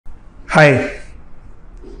Hi,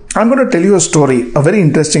 I'm going to tell you a story, a very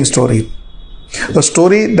interesting story. A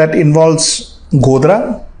story that involves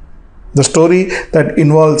Godhra, the story that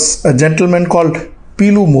involves a gentleman called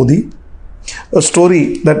Piloo Mody, a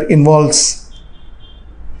story that involves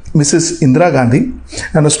Mrs. Indira Gandhi,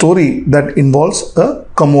 and a story that involves a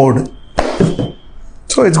Commode.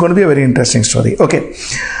 So it's going to be a very interesting story. Okay,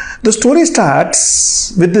 the story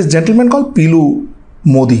starts with this gentleman called Piloo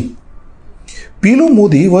Mody. Piloo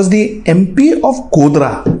Mody was the MP of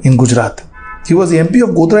Godhra in Gujarat. He was the MP of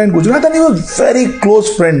Godhra in Gujarat and he was a very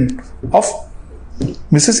close friend of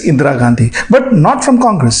Mrs. Indira Gandhi, but not from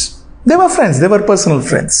Congress. They were friends, they were personal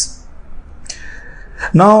friends.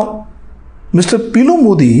 Now, Mr. Piloo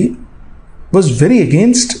Mody was very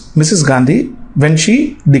against Mrs. Gandhi when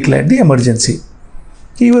she declared the emergency.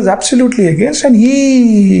 He was absolutely against and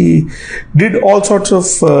he did all sorts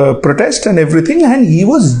of protest and everything, and he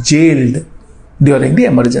was jailed during the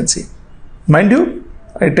emergency. Mind you,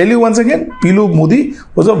 I tell you once again, Piloo Mody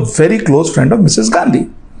was a very close friend of Mrs. Gandhi,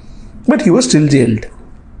 but he was still jailed.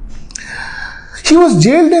 He was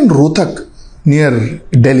jailed in Rohtak near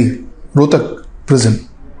Delhi, Rohtak prison.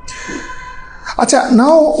 Acha,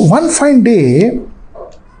 now one fine day,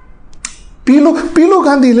 Piloo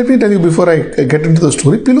Gandhi, let me tell you before I get into the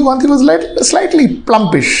story, Piloo Gandhi was slightly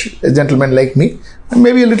plumpish, a gentleman like me, and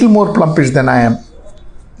maybe a little more plumpish than I am.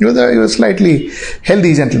 He was a slightly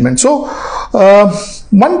healthy gentleman. So,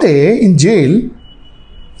 one day in jail,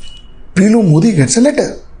 Piloo Mody gets a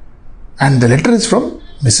letter. And the letter is from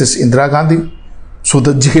Mrs. Indira Gandhi. So,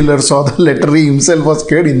 the jailer saw the letter. He himself was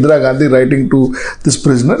scared. Indira Gandhi writing to this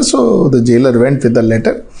prisoner. So, the jailer went with the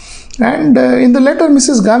letter. And in the letter,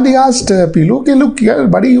 Mrs. Gandhi asked Piloo, okay, look,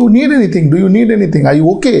 buddy, you need anything? Do you need anything? Are you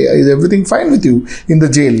okay? Is everything fine with you in the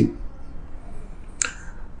jail?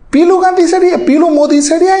 Piloo Gandhi said, yeah. Piloo Mody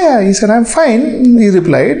said, yeah. He said, I'm fine. He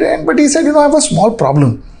replied, but he said, I have a small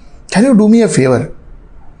problem. Can you do me a favor?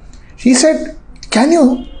 He said, can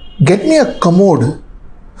you get me a commode?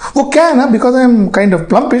 वो क्या है ना, because I'm kind of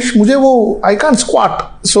plumpish, मुझे वो I can't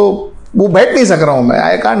squat, so वो बैठ नहीं सक रहा हूँ मैं.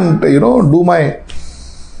 I can't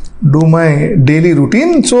do my daily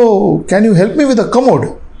routine. So can you help me with a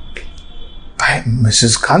commode?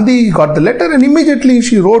 Mrs. Gandhi got the letter and immediately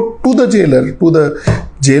she wrote to the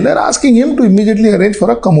jailer asking him to immediately arrange for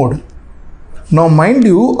a commode. Now mind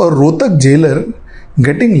you, a Rohtak jailer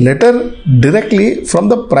getting letter directly from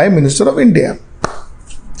the Prime Minister of India.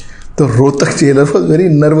 The Rohtak jailer was very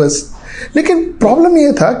nervous. लेकिन problem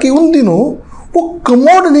ये था कि उन दिनों वो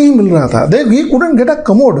commode नहीं मिल रहा था. He couldn't get a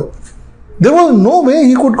commode. There was no way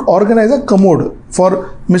he could organize a commode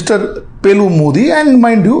for Mr. Piloo Mody, and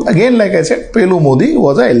mind you, again like I said, Piloo Mody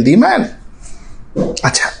was a healthy man.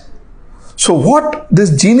 Acha. So what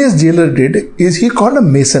this genius jailer did is he called a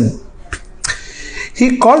mason.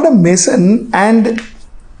 He called a mason and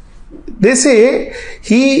they say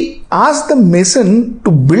he asked the mason to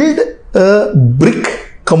build a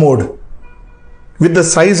brick commode with the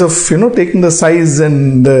size of, taking the size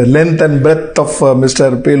and the length and breadth of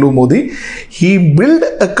Mr. Piloo Mody. He built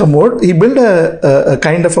a commode, he built a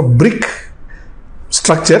kind of a brick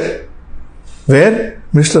structure where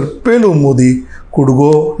Mr. Piloo Mody could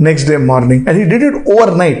go next day morning, and he did it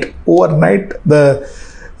overnight. Overnight, the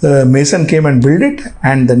mason came and built it,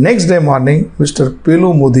 and the next day morning, Mr.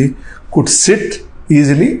 Piloo Mody could sit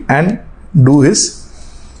easily and do his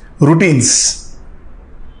routines.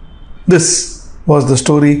 This was the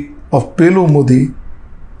story of Piloo Mody,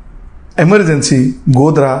 emergency,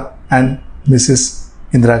 Godhra, and Mrs.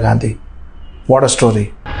 Indira Gandhi. What a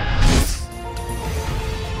story.